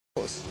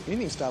Wars.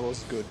 Anything Star Wars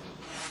is good.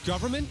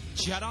 Government?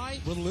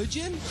 Jedi?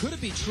 Religion? Could it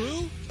be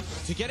true?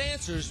 To get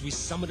answers, we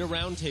summoned a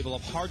roundtable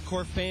of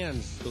hardcore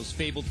fans, those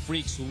fabled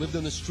freaks who lived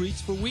on the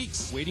streets for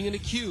weeks, waiting in a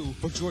queue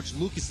for George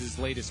Lucas's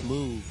latest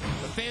move.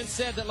 The fans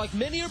said that, like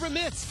many urban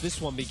myths,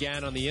 this one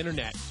began on the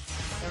internet.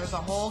 There was a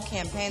whole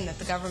campaign that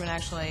the government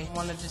actually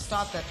wanted to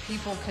stop, that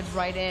people could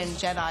write in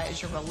Jedi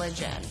as your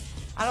religion.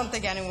 I don't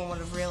think anyone would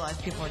have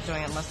realized people were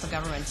doing it unless the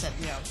government said,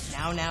 you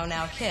know,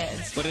 now,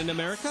 kids. But in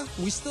America,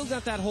 we still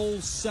got that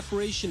whole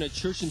separation of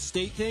church and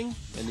state thing,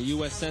 and the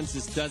U.S.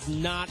 Census does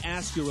not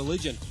ask your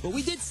religion. But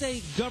we did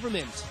say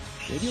government.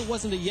 Maybe it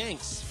wasn't the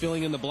Yanks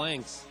filling in the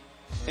blanks.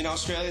 In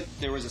Australia,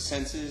 there was a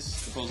census.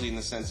 Supposedly in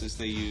the census,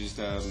 they used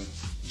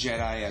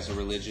Jedi as a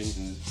religion,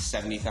 and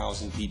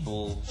 70,000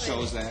 people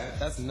chose that.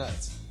 That's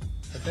nuts.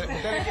 They're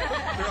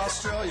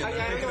Australian.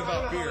 They're thinking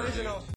about beer.